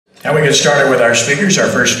Now we get started with our speakers. Our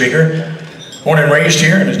first speaker, born and raised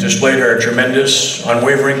here, and has displayed her tremendous,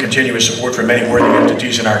 unwavering, continuous support for many worthy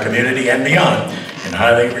entities in our community and beyond in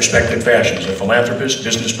highly respected fashion as a philanthropist,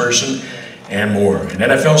 business person, and more. In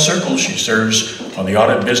NFL circles, she serves on the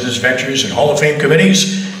Audit Business Ventures and Hall of Fame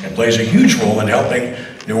committees and plays a huge role in helping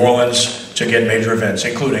New Orleans to get major events,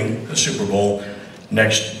 including the Super Bowl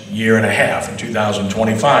next year and a half in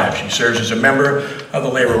 2025. She serves as a member of the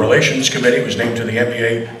Labor Relations Committee, was named to the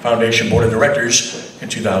NBA Foundation Board of Directors in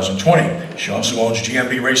 2020. She also owns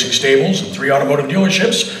GMB Racing Stables and 3 automotive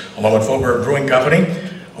dealerships, along with Foberg Brewing Company.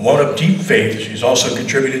 A woman of deep faith, she's also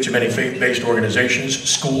contributed to many faith-based organizations,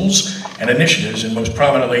 schools, and initiatives, and most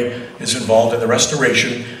prominently is involved in the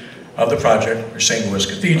restoration of the project for St. Louis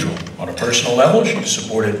Cathedral. On a personal level, she's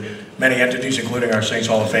supported many entities, including our Saints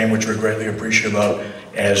Hall of Fame, which we're greatly appreciative of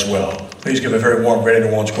as well. Please give a very warm Greater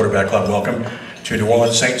New Orleans Quarterback Club welcome to New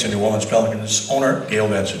Orleans Saints and New Orleans Pelicans owner, Gayle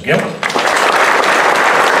Benson. Gayle?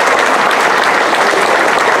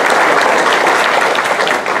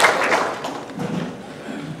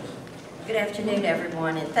 Good afternoon,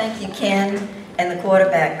 everyone, and thank you, Ken and the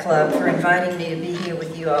Quarterback Club, for inviting me to be here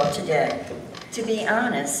with you all today. To be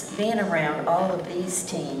honest, being around all of these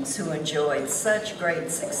teams who enjoyed such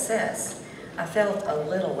great success, I felt a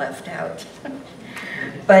little left out.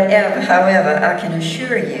 But however, I can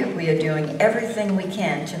assure you we are doing everything we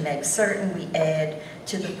can to make certain we add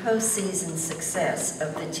to the postseason success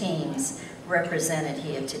of the teams represented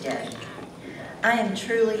here today. I am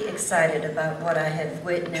truly excited about what I have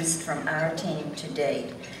witnessed from our team to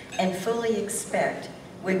date and fully expect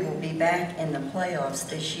we will be back in the playoffs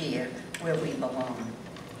this year where we belong.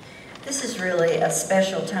 This is really a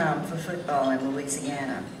special time for football in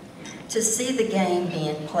Louisiana. To see the game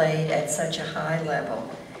being played at such a high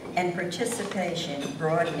level and participation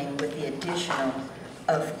broadening with the addition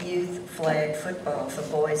of youth flag football for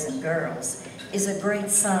boys and girls is a great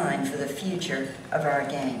sign for the future of our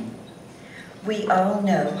game. We all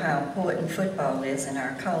know how important football is in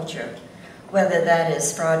our culture, whether that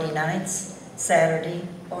is Friday nights, Saturday,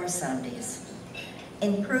 or Sundays.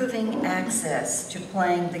 Improving access to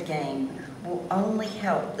playing the game will only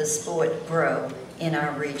help the sport grow in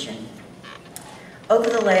our region. Over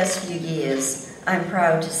the last few years, I'm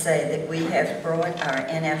proud to say that we have brought our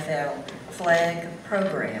NFL flag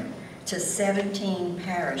program to 17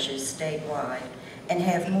 parishes statewide and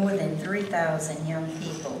have more than 3,000 young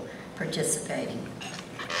people participating.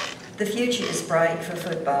 The future is bright for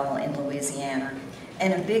football in Louisiana,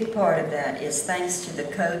 and a big part of that is thanks to the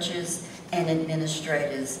coaches and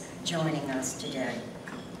administrators joining us today.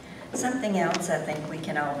 Something else I think we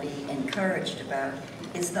can all be encouraged about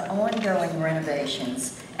is the ongoing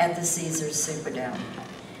renovations at the Caesars Superdome.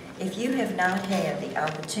 If you have not had the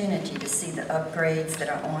opportunity to see the upgrades that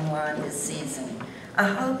are online this season, I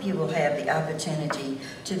hope you will have the opportunity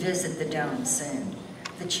to visit the Dome soon.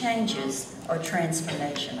 The changes are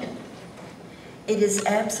transformational. It is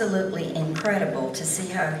absolutely incredible to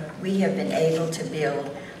see how we have been able to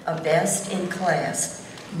build a best-in-class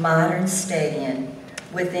modern stadium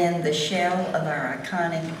within the shell of our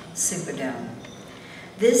iconic Superdome.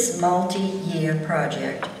 This multi-year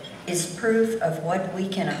project is proof of what we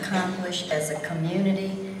can accomplish as a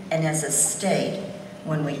community and as a state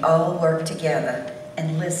when we all work together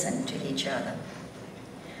and listen to each other.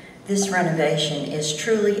 This renovation is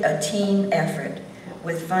truly a team effort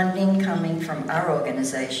with funding coming from our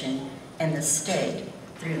organization and the state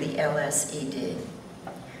through the LSED.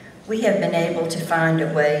 We have been able to find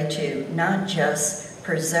a way to not just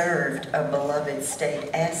preserve a beloved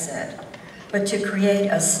state asset, but to create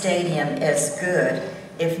a stadium as good,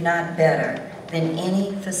 if not better, than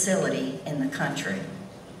any facility in the country.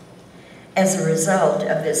 As a result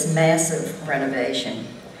of this massive renovation,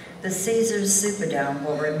 the Caesars Superdome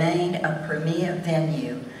will remain a premier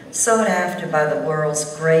venue sought after by the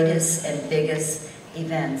world's greatest and biggest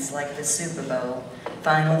events like the Super Bowl,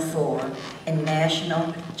 Final Four, and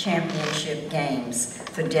national championship games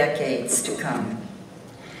for decades to come.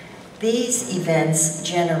 These events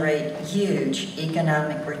generate huge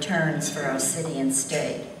economic returns for our city and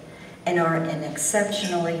state and are an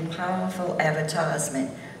exceptionally powerful advertisement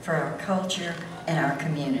for our culture and our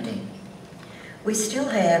community. We still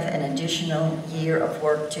have an additional year of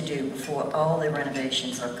work to do before all the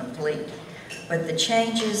renovations are complete, but the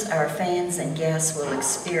changes our fans and guests will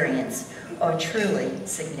experience are truly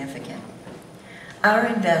significant. Our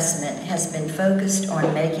investment has been focused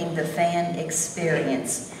on making the fan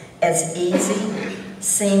experience as easy,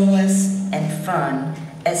 seamless, and fun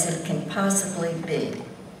as it can possibly be.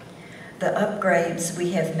 The upgrades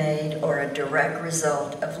we have made are a direct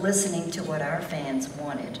result of listening to what our fans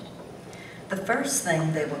wanted. The first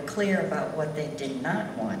thing they were clear about what they did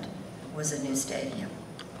not want was a new stadium.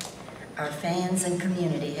 Our fans and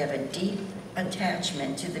community have a deep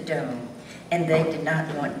attachment to the Dome, and they did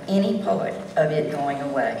not want any part of it going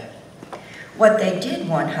away. What they did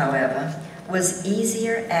want, however, was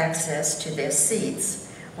easier access to their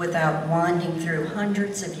seats without winding through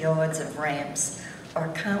hundreds of yards of ramps or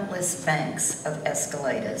countless banks of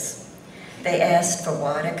escalators. They asked for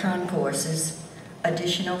wider concourses,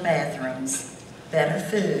 additional bathrooms, better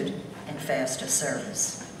food, and faster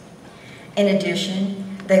service. In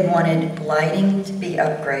addition, they wanted lighting to be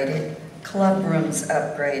upgraded, club rooms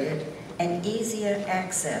upgraded, and easier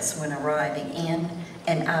access when arriving in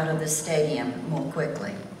and out of the stadium more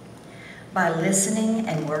quickly. By listening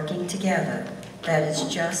and working together, that is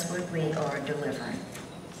just what we are delivering.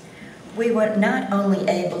 We were not only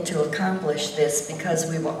able to accomplish this because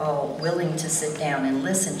we were all willing to sit down and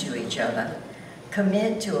listen to each other,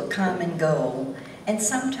 commit to a common goal, and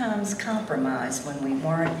sometimes compromise when we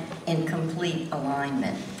weren't in complete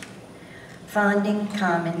alignment. Finding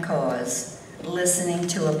common cause, listening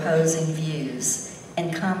to opposing views,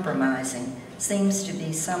 and compromising seems to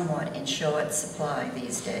be somewhat in short supply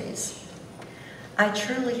these days. I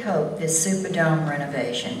truly hope this Superdome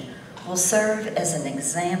renovation will serve as an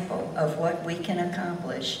example of what we can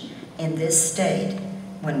accomplish in this state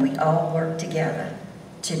when we all work together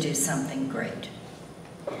to do something great.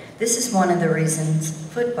 This is one of the reasons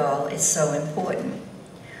football is so important.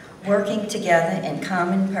 Working together in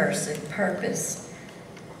common purpose,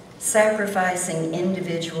 sacrificing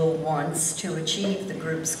individual wants to achieve the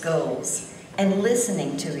group's goals, and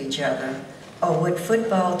listening to each other are what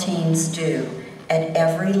football teams do at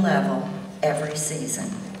every level, every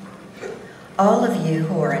season. All of you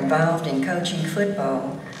who are involved in coaching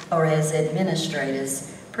football or as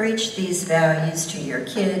administrators preach these values to your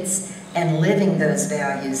kids, and living those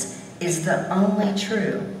values is the only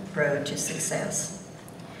true road to success.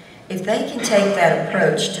 If they can take that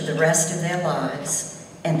approach to the rest of their lives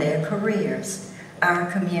and their careers,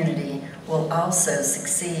 our community will also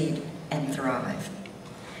succeed and thrive.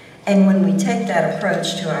 And when we take that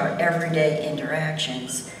approach to our everyday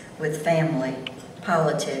interactions with family,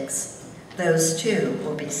 politics, those too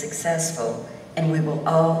will be successful, and we will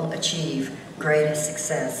all achieve greater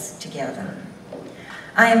success together.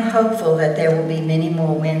 I am hopeful that there will be many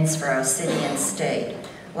more wins for our city and state,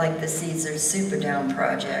 like the Caesars Superdome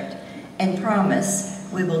project, and promise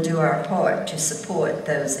we will do our part to support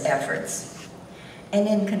those efforts. And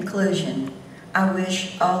in conclusion, I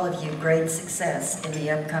wish all of you great success in the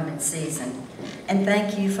upcoming season, and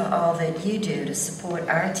thank you for all that you do to support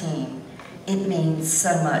our team. It means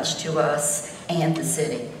so much to us and the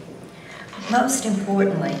city. Most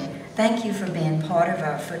importantly, thank you for being part of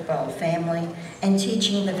our football family and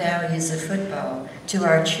teaching the values of football to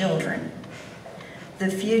our children. The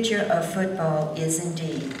future of football is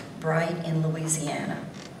indeed bright in Louisiana.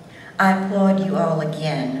 I applaud you all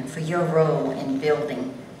again for your role in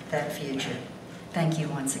building that future. Thank you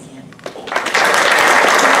once again.